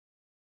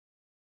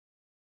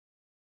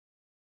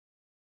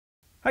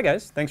Hi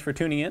guys, thanks for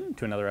tuning in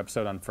to another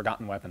episode on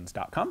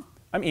ForgottenWeapons.com.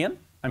 I'm Ian.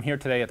 I'm here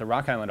today at the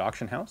Rock Island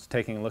Auction House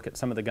taking a look at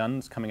some of the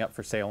guns coming up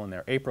for sale in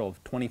their April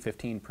of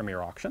 2015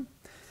 premiere auction.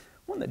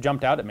 One that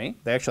jumped out at me,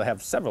 they actually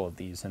have several of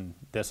these in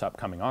this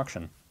upcoming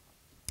auction,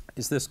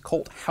 is this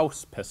Colt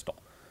House pistol,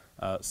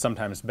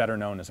 sometimes better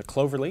known as a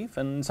Cloverleaf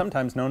and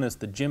sometimes known as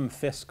the Jim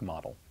Fisk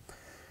Model.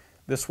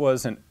 This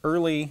was an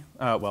early,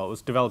 it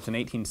was developed in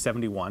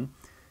 1871.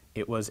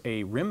 It was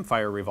a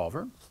rimfire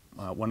revolver,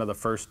 one of the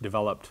first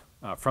developed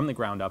from the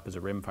ground up as a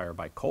rimfire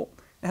by Colt.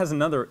 It has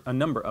a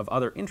number of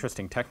other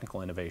interesting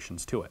technical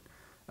innovations to it.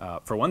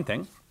 For one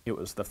thing, it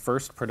was the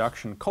first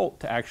production Colt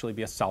to actually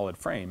be a solid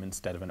frame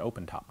instead of an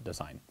open-top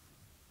design.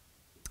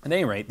 At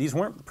any rate, these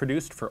weren't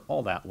produced for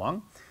all that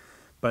long,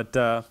 but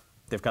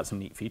they've got some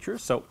neat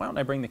features, so why don't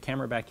I bring the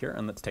camera back here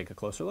and let's take a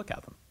closer look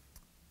at them.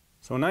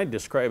 So when I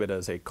describe it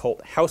as a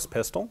Colt House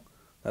pistol,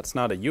 that's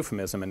not a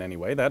euphemism in any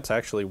way, that's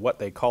actually what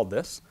they called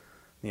this.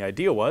 The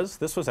idea was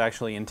this was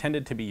actually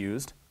intended to be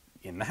used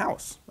in the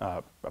house,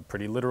 a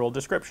pretty literal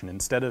description.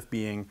 Instead of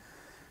being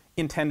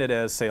intended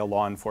as, say, a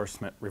law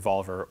enforcement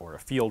revolver or a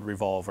field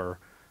revolver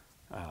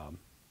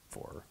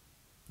for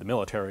the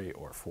military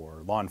or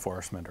for law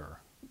enforcement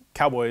or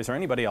cowboys or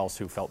anybody else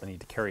who felt the need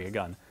to carry a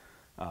gun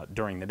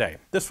during the day.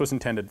 This was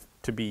intended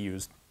to be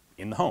used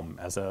in the home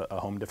as a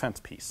home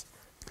defense piece.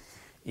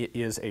 It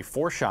is a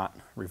 4-shot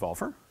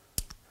revolver.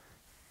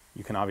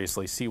 You can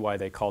obviously see why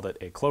they called it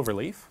a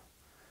Cloverleaf,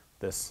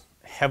 this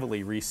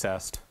heavily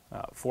recessed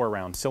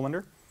 4-round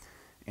cylinder.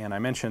 And I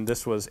mentioned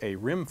this was a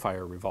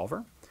rimfire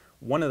revolver.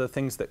 One of the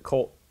things that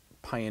Colt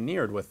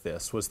pioneered with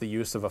this was the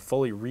use of a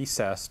fully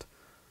recessed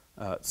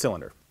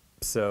cylinder.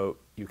 So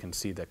you can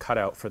see the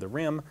cutout for the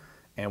rim,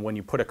 and when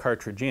you put a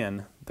cartridge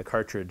in, the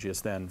cartridge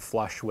is then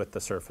flush with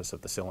the surface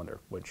of the cylinder,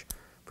 which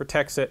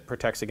protects it,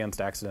 protects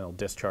against accidental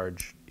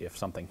discharge if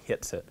something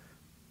hits it,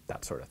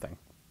 that sort of thing.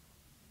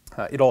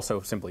 It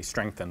also simply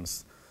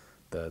strengthens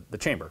the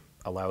chamber,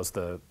 allows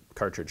the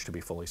cartridge to be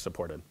fully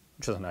supported,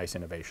 which is a nice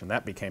innovation.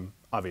 That became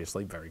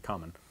obviously very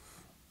common.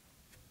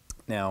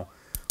 Now,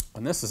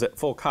 when this is at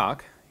full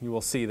cock, you will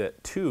see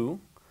that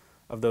 2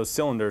 of those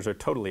cylinders are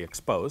totally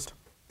exposed.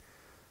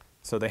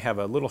 So they have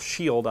a little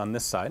shield on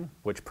this side,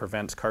 which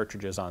prevents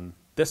cartridges on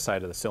this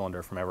side of the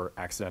cylinder from ever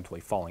accidentally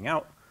falling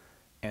out.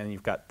 And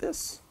you've got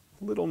this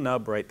little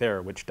nub right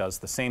there, which does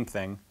the same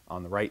thing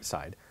on the right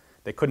side.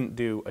 They couldn't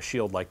do a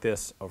shield like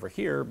this over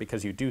here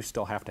because you do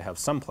still have to have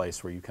some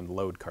place where you can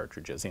load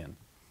cartridges in.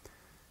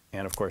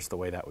 And of course, the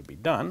way that would be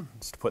done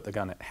is to put the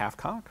gun at half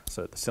cock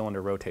so that the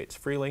cylinder rotates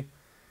freely,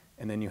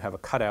 and then you have a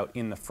cutout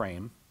in the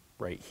frame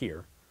right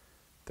here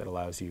that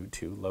allows you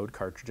to load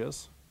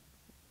cartridges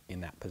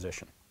in that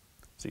position.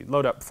 So you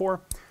load up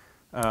 4.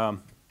 The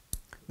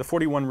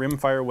 41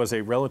 rimfire was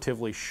a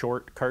relatively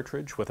short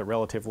cartridge with a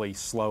relatively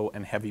slow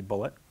and heavy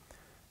bullet.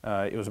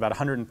 It was about a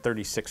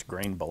 136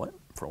 grain bullet,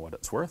 for what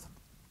it's worth.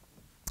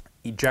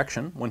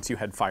 Ejection, once you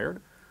had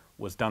fired,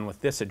 was done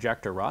with this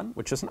ejector rod,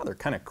 which is another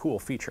kind of cool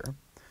feature.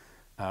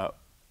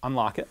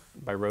 Unlock it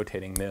by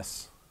rotating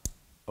this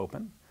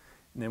open.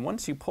 And then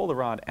once you pull the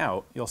rod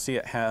out, you'll see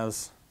it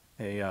has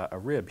a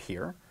rib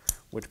here,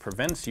 which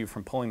prevents you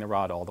from pulling the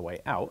rod all the way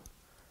out,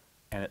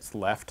 and it's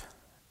left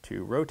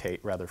to rotate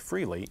rather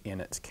freely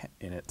in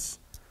its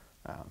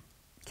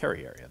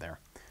carry area there.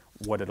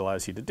 What it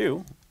allows you to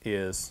do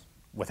is,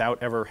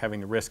 without ever having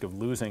the risk of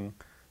losing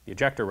the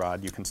ejector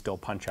rod, you can still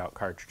punch out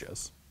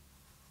cartridges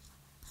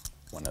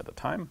one at a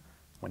time.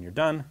 When you're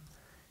done,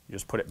 you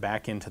just put it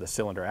back into the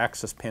cylinder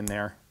access pin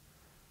there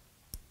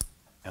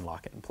and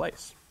lock it in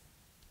place.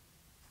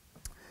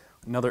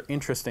 Another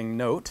interesting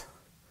note,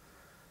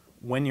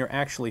 when you're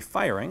actually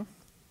firing,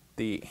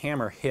 the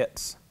hammer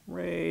hits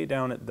right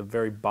down at the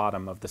very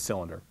bottom of the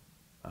cylinder,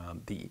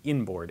 the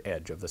inboard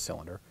edge of the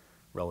cylinder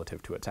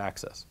relative to its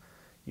axis.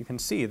 You can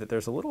see that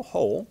there's a little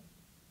hole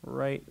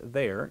right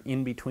there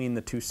in between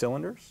the 2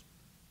 cylinders,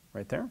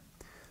 right there.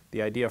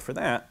 The idea for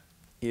that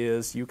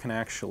is you can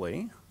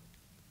actually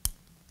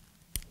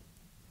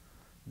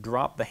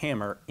drop the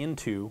hammer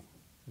into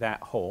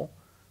that hole,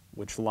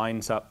 which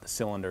lines up the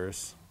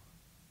cylinders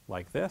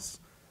like this,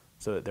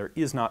 so that there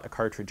is not a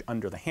cartridge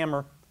under the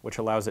hammer, which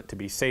allows it to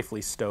be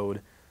safely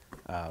stowed,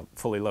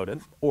 fully loaded.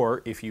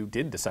 Or if you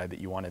did decide that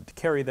you wanted to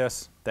carry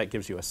this, that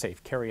gives you a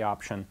safe carry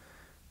option.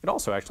 It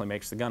also actually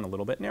makes the gun a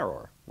little bit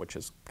narrower, which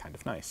is kind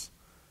of nice.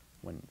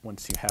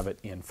 Once you have it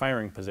in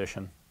firing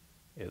position,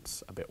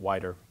 it's a bit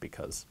wider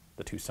because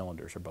the 2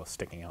 cylinders are both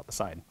sticking out the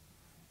side.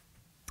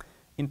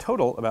 In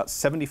total, about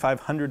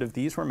 7,500 of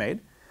these were made.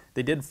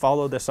 They did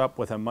follow this up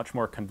with a much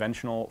more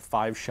conventional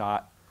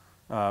 5-shot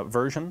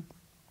version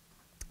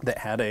that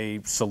had a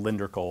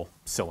cylindrical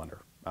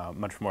cylinder,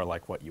 much more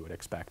like what you would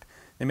expect.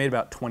 They made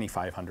about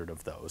 2,500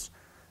 of those.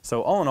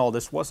 So all in all,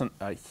 this wasn't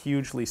a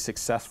hugely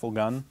successful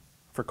gun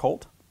for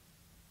Colt.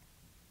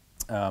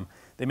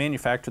 They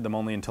manufactured them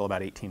only until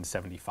about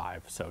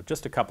 1875, so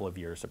just a couple of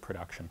years of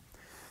production.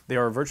 They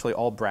are virtually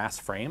all brass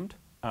framed,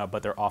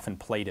 but they're often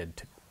plated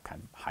to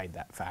kind of hide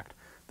that fact.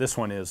 This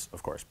one is,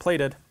 of course,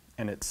 plated,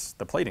 and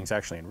the plating's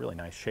actually in really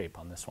nice shape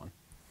on this one.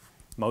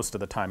 Most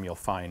of the time you'll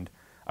find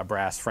a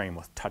brass frame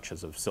with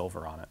touches of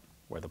silver on it,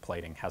 where the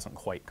plating hasn't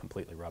quite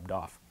completely rubbed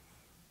off.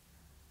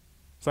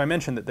 So I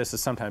mentioned that this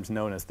is sometimes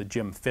known as the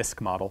Jim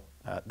Fisk model.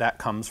 That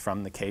comes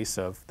from the case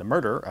of the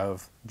murder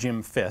of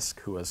Jim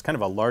Fisk, who was kind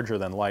of a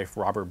larger-than-life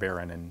robber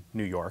baron in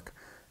New York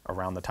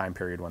around the time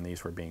period when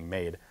these were being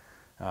made.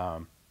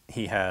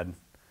 He had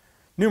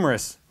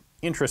numerous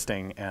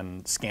interesting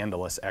and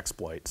scandalous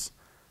exploits,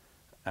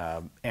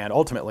 and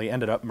ultimately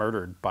ended up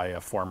murdered by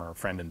a former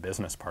friend and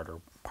business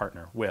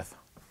partner with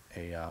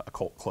a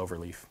Colt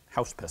Cloverleaf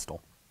house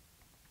pistol.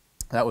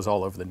 That was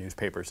all over the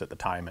newspapers at the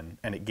time,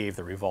 and it gave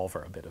the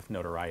Revolver a bit of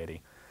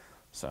notoriety.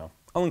 So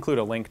I'll include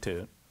a link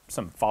to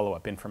some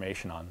follow-up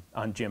information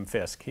on Jim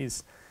Fisk.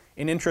 He's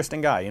an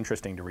interesting guy,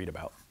 interesting to read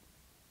about.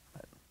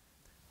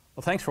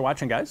 Well, thanks for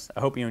watching, guys.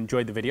 I hope you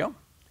enjoyed the video.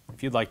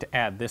 If you'd like to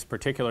add this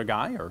particular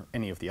guy or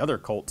any of the other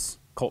Colt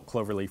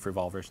Cloverleaf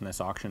revolvers in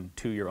this auction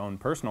to your own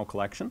personal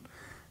collection,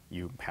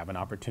 you have an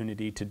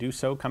opportunity to do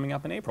so coming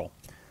up in April.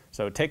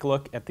 So take a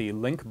look at the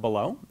link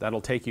below. That'll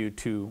take you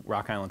to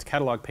Rock Island's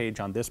catalog page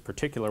on this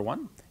particular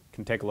one. You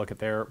can take a look at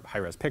their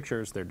high-res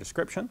pictures, their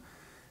description,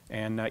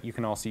 and you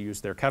can also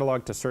use their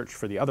catalog to search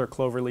for the other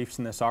Cloverleafs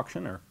in this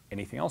auction or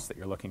anything else that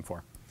you're looking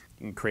for.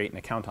 You can create an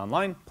account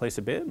online, place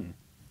a bid, and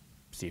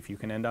see if you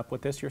can end up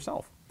with this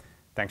yourself.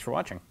 Thanks for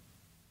watching.